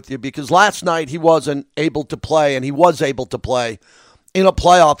this with you because last night he wasn't able to play, and he was able to play in a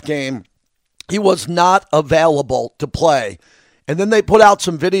playoff game. He was not available to play. And then they put out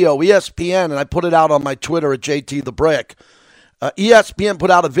some video, ESPN, and I put it out on my Twitter at JT the Brick. ESPN put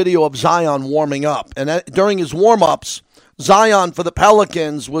out a video of Zion warming up. And during his warm-ups, Zion for the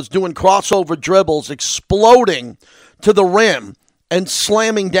Pelicans was doing crossover dribbles, exploding to the rim and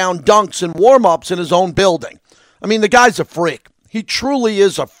slamming down dunks and warm-ups in his own building. I mean, the guy's a freak. He truly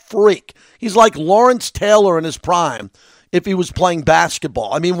is a freak. He's like Lawrence Taylor in his prime if he was playing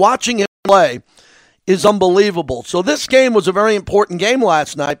basketball. I mean, watching him play is unbelievable. So this game was a very important game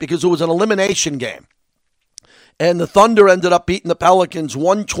last night because it was an elimination game. And the Thunder ended up beating the Pelicans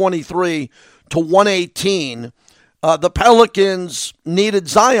 123-118. The Pelicans needed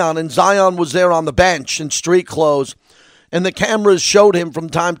Zion, and Zion was there on the bench in street clothes. And the cameras showed him from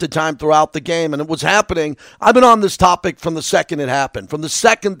time to time throughout the game. And it was happening. I've been on this topic from the second it happened. From the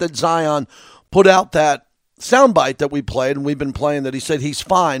second that Zion put out that soundbite that we played, and we've been playing that he said he's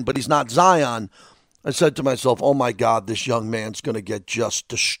fine, but he's not Zion. I said to myself, oh, my God, this young man's going to get just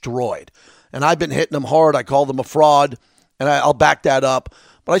destroyed. And I've been hitting him hard. I called him a fraud, and I'll back that up.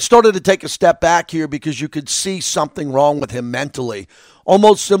 But I started to take a step back here because you could see something wrong with him mentally,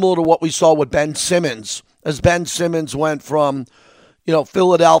 almost similar to what we saw with Ben Simmons, as Ben Simmons went from,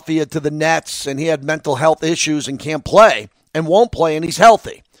 Philadelphia to the Nets, and he had mental health issues and can't play and won't play, and he's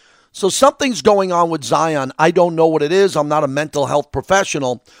healthy. So something's going on with Zion. I don't know what it is. I'm not a mental health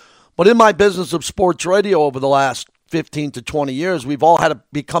professional. But in my business of sports radio over the last 15 to 20 years, we've all had to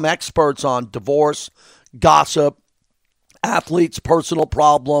become experts on divorce, gossip, athletes' personal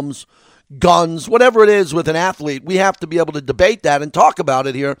problems, guns, whatever it is with an athlete. We have to be able to debate that and talk about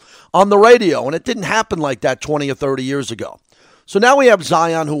it here on the radio. And it didn't happen like that 20 or 30 years ago. So now we have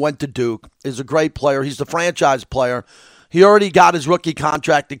Zion, who went to Duke, is a great player. He's the franchise player. He already got his rookie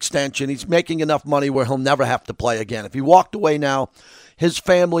contract extension. He's making enough money where he'll never have to play again. If he walked away now, his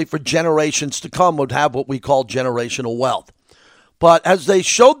family for generations to come would have what we call generational wealth. But as they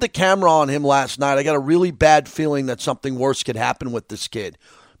showed the camera on him last night, I got a really bad feeling that something worse could happen with this kid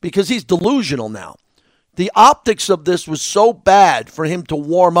because he's delusional now. The optics of this was so bad for him to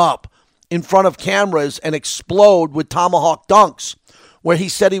warm up in front of cameras and explode with tomahawk dunks, where he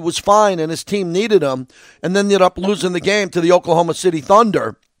said he was fine and his team needed him, and then ended up losing the game to the Oklahoma City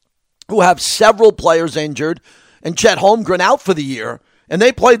Thunder, who have several players injured, and Chet Holmgren out for the year, and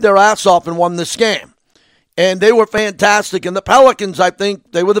they played their ass off and won this game. And they were fantastic. And the Pelicans, I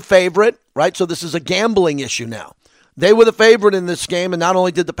think, they were the favorite, right? So this is a gambling issue now. They were the favorite in this game, and not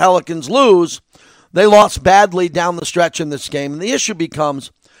only did the Pelicans lose, they lost badly down the stretch in this game. And the issue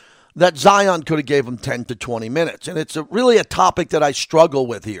becomes that Zion could have gave them 10 to 20 minutes. And it's really a topic that I struggle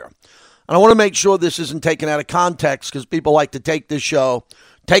with here. And I want to make sure this isn't taken out of context because people like to take this show,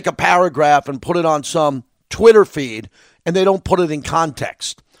 take a paragraph and put it on some Twitter feed, and they don't put it in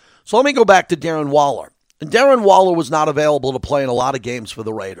context. So let me go back to Darren Waller. And Darren Waller was not available to play in a lot of games for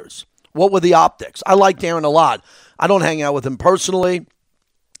the Raiders. What were the optics? I like Darren a lot. I don't hang out with him personally,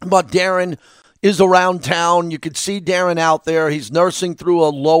 but Darren is around town. You could see Darren out there. He's nursing through a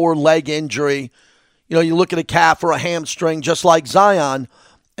lower leg injury. You look at a calf or a hamstring just like Zion.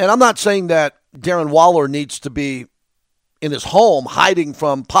 And I'm not saying that Darren Waller needs to be in his home hiding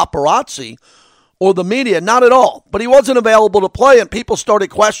from paparazzi or the media. Not at all. But he wasn't available to play, and people started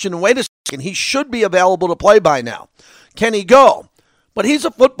questioning, wait a second, he should be available to play by now. Can he go? But he's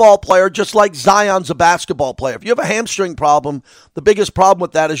a football player just like Zion's a basketball player. If you have a hamstring problem, the biggest problem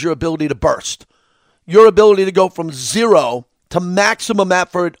with that is your ability to burst. Your ability to go from zero to maximum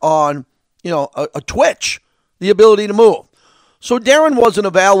effort on, a twitch, the ability to move. So Darren wasn't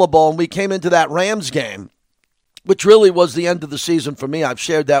available, and we came into that Rams game, which really was the end of the season for me. I've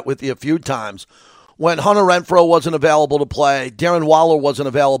shared that with you a few times. When Hunter Renfrow wasn't available to play, Darren Waller wasn't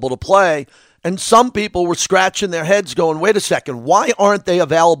available to play, and some people were scratching their heads going, wait a second, why aren't they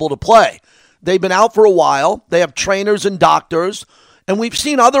available to play? They've been out for a while. They have trainers and doctors, and we've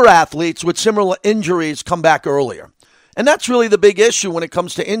seen other athletes with similar injuries come back earlier. And that's really the big issue when it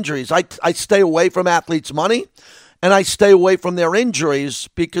comes to injuries. I stay away from athletes' money, and I stay away from their injuries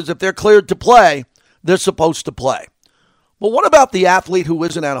because if they're cleared to play, they're supposed to play. But what about the athlete who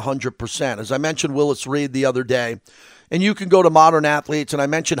isn't at 100%? As I mentioned Willis Reed the other day, and you can go to modern athletes, and I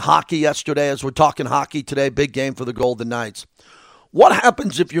mentioned hockey yesterday as we're talking hockey today, big game for the Golden Knights. What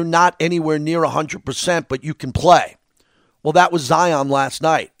happens if you're not anywhere near 100%, but you can play? Well, that was Zion last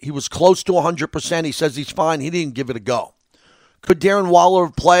night. He was close to 100%. He says he's fine. He didn't give it a go. Could Darren Waller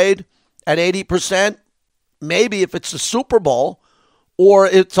have played at 80%? Maybe if it's the Super Bowl or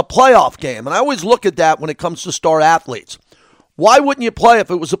it's a playoff game. And I always look at that when it comes to star athletes. Why wouldn't you play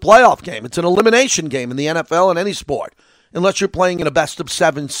if it was a playoff game? It's an elimination game in the NFL and any sport, unless you're playing in a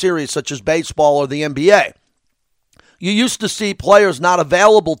best-of-7 series such as baseball or the NBA. You used to see players not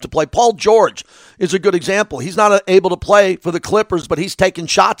available to play. Paul George is a good example. He's not able to play for the Clippers, but he's taking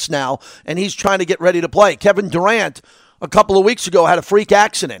shots now, and he's trying to get ready to play. Kevin Durant, a couple of weeks ago, had a freak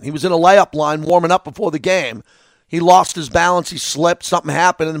accident. He was in a layup line warming up before the game. He lost his balance. He slipped. Something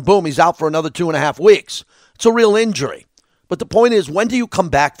happened, and boom, he's out for another 2.5 weeks. It's a real injury. But the point is, when do you come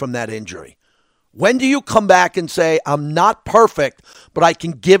back from that injury? When do you come back and say, I'm not perfect, but I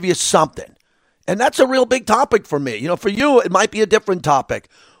can give you something? And that's a real big topic for me. For you, it might be a different topic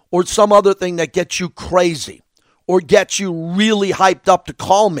or some other thing that gets you crazy or gets you really hyped up to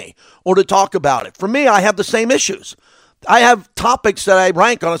call me or to talk about it. For me, I have the same issues. I have topics that I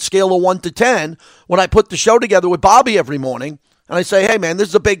rank on a scale of 1 to 10 when I put the show together with Bobby every morning. And I say, hey, man, this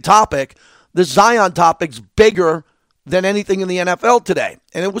is a big topic. This Zion topic's bigger than anything in the NFL today.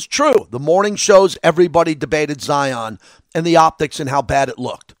 And it was true. The morning shows, everybody debated Zion and the optics and how bad it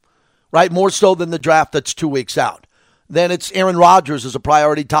looked. Right? More so than the draft that's 2 weeks out. Then it's Aaron Rodgers as a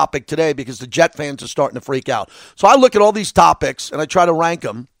priority topic today because the Jet fans are starting to freak out. So I look at all these topics and I try to rank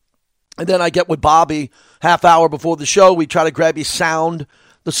them. And then I get with Bobby half hour before the show. We try to grab you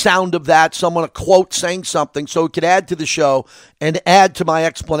the sound of that, someone, a quote saying something so it could add to the show and add to my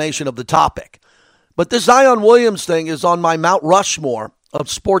explanation of the topic. But this Zion Williams thing is on my Mount Rushmore of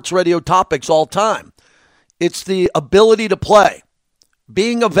sports radio topics all time. It's the ability to play.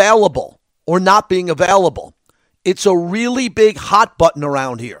 Being available or not being available. It's a really big hot button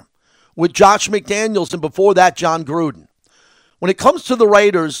around here with Josh McDaniels and before that, John Gruden. When it comes to the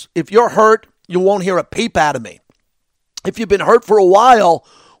Raiders, if you're hurt, you won't hear a peep out of me. If you've been hurt for a while,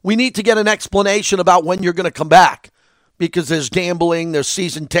 we need to get an explanation about when you're going to come back because there's gambling, there's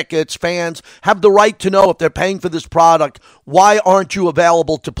season tickets, fans have the right to know if they're paying for this product, why aren't you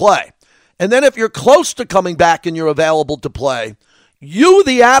available to play? And then if you're close to coming back and you're available to play, you,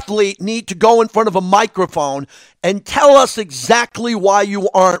 the athlete, need to go in front of a microphone and tell us exactly why you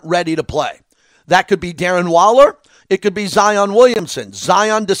aren't ready to play. That could be Darren Waller. It could be Zion Williamson.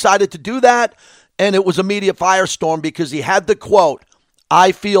 Zion decided to do that, and it was a media firestorm because he had the quote,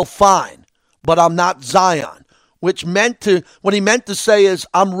 I feel fine, but I'm not Zion, which what he meant to say is,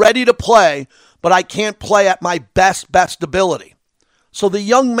 I'm ready to play, but I can't play at my best ability. So the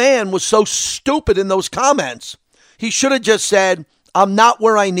young man was so stupid in those comments, he should have just said, I'm not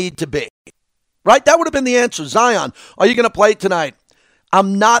where I need to be. Right? That would have been the answer. Zion, are you going to play tonight?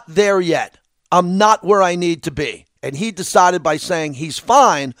 I'm not there yet. I'm not where I need to be. And he decided by saying he's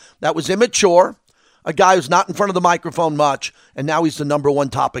fine. That was immature. A guy who's not in front of the microphone much. And now he's the number one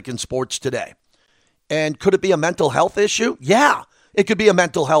topic in sports today. And could it be a mental health issue? Yeah, it could be a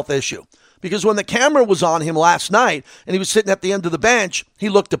mental health issue. Because when the camera was on him last night and he was sitting at the end of the bench, he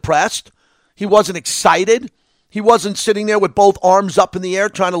looked depressed. He wasn't excited. He wasn't sitting there with both arms up in the air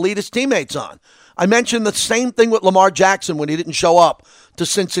trying to lead his teammates on. I mentioned the same thing with Lamar Jackson when he didn't show up to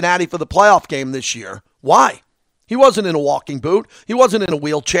Cincinnati for the playoff game this year. Why? He wasn't in a walking boot. He wasn't in a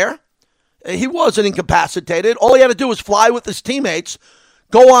wheelchair. He wasn't incapacitated. All he had to do was fly with his teammates,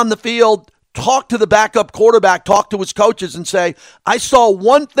 go on the field, talk to the backup quarterback, talk to his coaches and say, I saw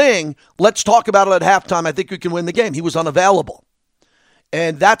one thing. Let's talk about it at halftime. I think we can win the game. He was unavailable.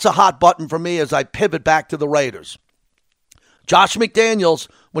 And that's a hot button for me as I pivot back to the Raiders. Josh McDaniels,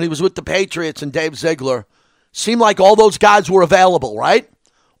 when he was with the Patriots and Dave Ziegler, seemed like all those guys were available, right?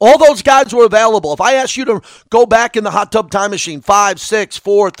 All those guys were available. If I asked you to go back in the hot tub time machine 5, 6,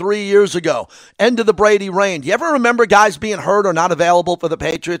 4, 3 years ago, end of the Brady reign, do you ever remember guys being hurt or not available for the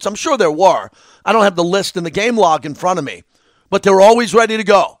Patriots? I'm sure there were. I don't have the list in the game log in front of me, but they were always ready to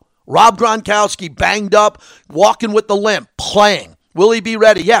go. Rob Gronkowski banged up, walking with the limp, playing. Will he be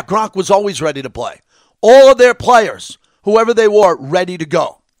ready? Yeah, Gronk was always ready to play. All of their players, whoever they were, ready to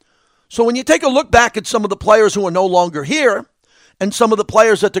go. So when you take a look back at some of the players who are no longer here and some of the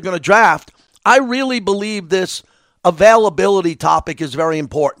players that they're going to draft, I really believe this availability topic is very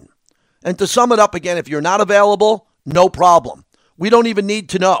important. And to sum it up again, if you're not available, no problem. We don't even need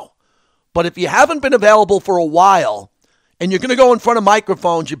to know. But if you haven't been available for a while, and you're going to go in front of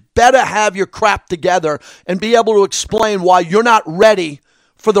microphones, you better have your crap together and be able to explain why you're not ready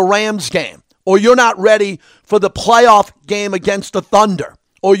for the Rams game, or you're not ready for the playoff game against the Thunder,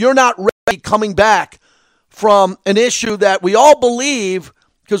 or you're not ready coming back from an issue that we all believe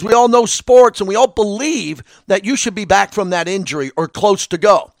because we all know sports and we all believe that you should be back from that injury or close to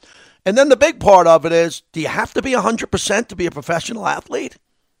go. And then the big part of it is, do you have to be 100% to be a professional athlete?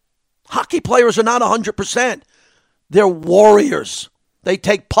 Hockey players are not 100%. They're warriors. They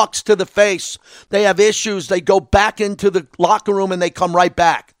take pucks to the face. They have issues. They go back into the locker room and they come right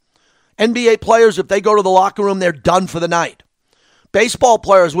back. NBA players, if they go to the locker room, they're done for the night. Baseball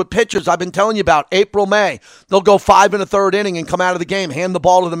players with pitchers, I've been telling you about, April, May, they'll go 5 1/3 inning and come out of the game, hand the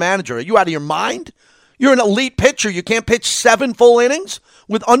ball to the manager. Are you out of your mind? You're an elite pitcher. You can't pitch 7 full innings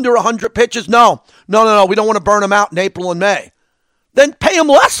with under 100 pitches? No. We don't want to burn them out in April and May. Then pay them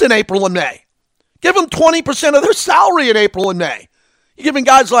less in April and May. Give them 20% of their salary in April and May. You're giving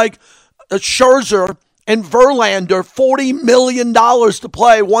guys like Scherzer and Verlander $40 million to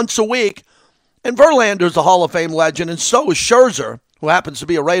play once a week. And Verlander's a Hall of Fame legend, and so is Scherzer, who happens to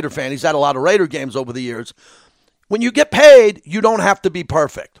be a Raider fan. He's had a lot of Raider games over the years. When you get paid, you don't have to be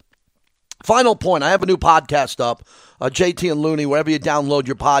perfect. Final point, I have a new podcast up, JT and Looney, wherever you download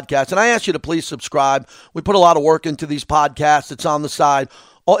your podcast. And I ask you to please subscribe. We put a lot of work into these podcasts. It's on the side.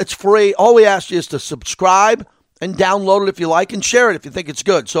 It's free. All we ask you is to subscribe and download it if you like and share it if you think it's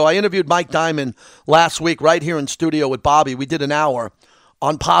good. So I interviewed Mike Diamond last week right here in studio with Bobby. We did an hour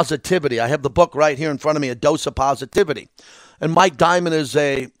on positivity. I have the book right here in front of me, A Dose of Positivity. And Mike Diamond is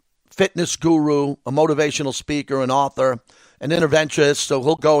a fitness guru, a motivational speaker, an author, an interventionist. So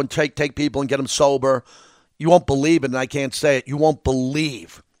he'll go and take people and get them sober. You won't believe it, and I can't say it. You won't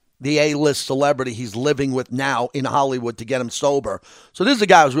believe the A-list celebrity he's living with now in Hollywood to get him sober. So this is a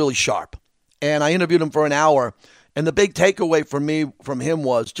guy who's really sharp. And I interviewed him for an hour. And the big takeaway from him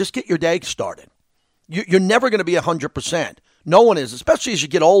was just get your day started. You're never going to be 100%. No one is, especially as you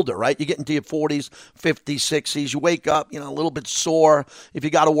get older, right? You get into your 40s, 50s, 60s. You wake up, a little bit sore if you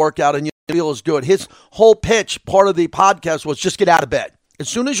got to work out and you feel as good. His whole pitch, part of the podcast, was just get out of bed. As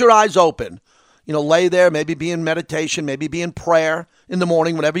soon as your eyes open, lay there, maybe be in meditation, maybe be in prayer in the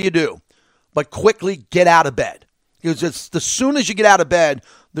morning, whatever you do. But quickly get out of bed. Because it's as soon as you get out of bed,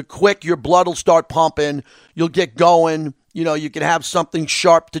 the quick your blood will start pumping. You'll get going. You can have something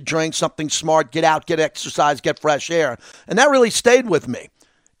sharp to drink, something smart, get out, get exercise, get fresh air. And that really stayed with me.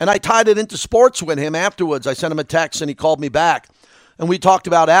 And I tied it into sports with him afterwards. I sent him a text and he called me back. And we talked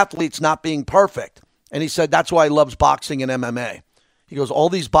about athletes not being perfect. And he said that's why he loves boxing and MMA. He goes, all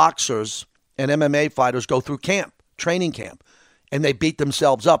these boxers and MMA fighters go through training camp, and they beat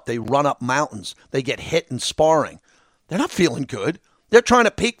themselves up. They run up mountains. They get hit in sparring. They're not feeling good. They're trying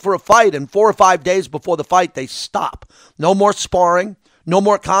to peak for a fight, and 4 or 5 days before the fight, they stop. No more sparring, no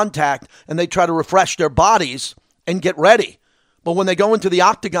more contact, and they try to refresh their bodies and get ready. But when they go into the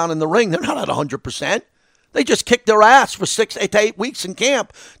octagon in the ring, they're not at 100%. They just kick their ass for 6 to 8 weeks in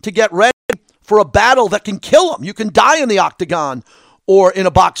camp to get ready for a battle that can kill them. You can die in the octagon or in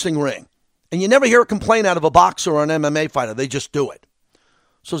a boxing ring. And you never hear a complaint out of a boxer or an MMA fighter. They just do it.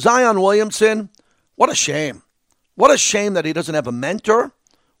 So Zion Williamson, what a shame. What a shame that he doesn't have a mentor.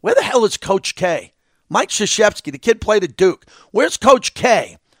 Where the hell is Coach K? Mike Krzyzewski, the kid played at Duke. Where's Coach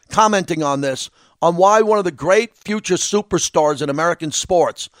K? Commenting on this, on why one of the great future superstars in American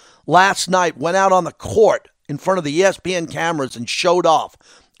sports last night went out on the court in front of the ESPN cameras and showed off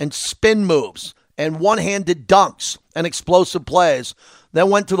and spin moves and one-handed dunks and explosive plays. Then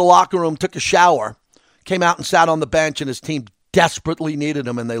went to the locker room, took a shower, came out and sat on the bench, and his team desperately needed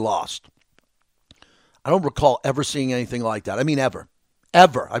him, and they lost. I don't recall ever seeing anything like that. I mean, ever.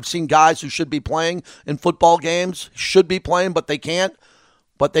 Ever. I've seen guys who should be playing in football games, should be playing, but they can't.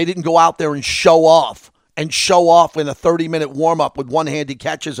 But they didn't go out there and show off in a 30-minute warm-up with one-handed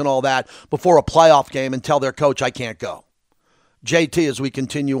catches and all that before a playoff game and tell their coach, I can't go. JT, as we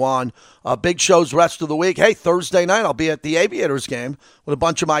continue on, big shows rest of the week. Hey, Thursday night, I'll be at the Aviators game with a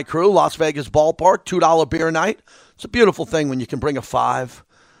bunch of my crew, Las Vegas Ballpark, $2 beer night. It's a beautiful thing when you can bring a $5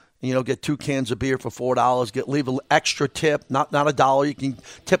 and, get 2 cans of beer for $4, leave an extra tip, not $1. You can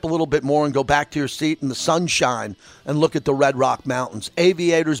tip a little bit more and go back to your seat in the sunshine and look at the Red Rock Mountains.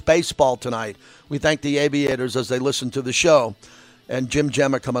 Aviators baseball tonight. We thank the Aviators as they listen to the show. And Jim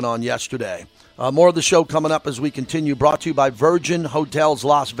Gemma coming on yesterday. More of the show coming up as we continue, brought to you by Virgin Hotels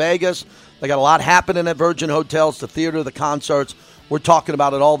Las Vegas. They got a lot happening at Virgin Hotels, the theater, the concerts. We're talking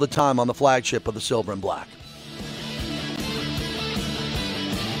about it all the time on the flagship of the Silver and Black.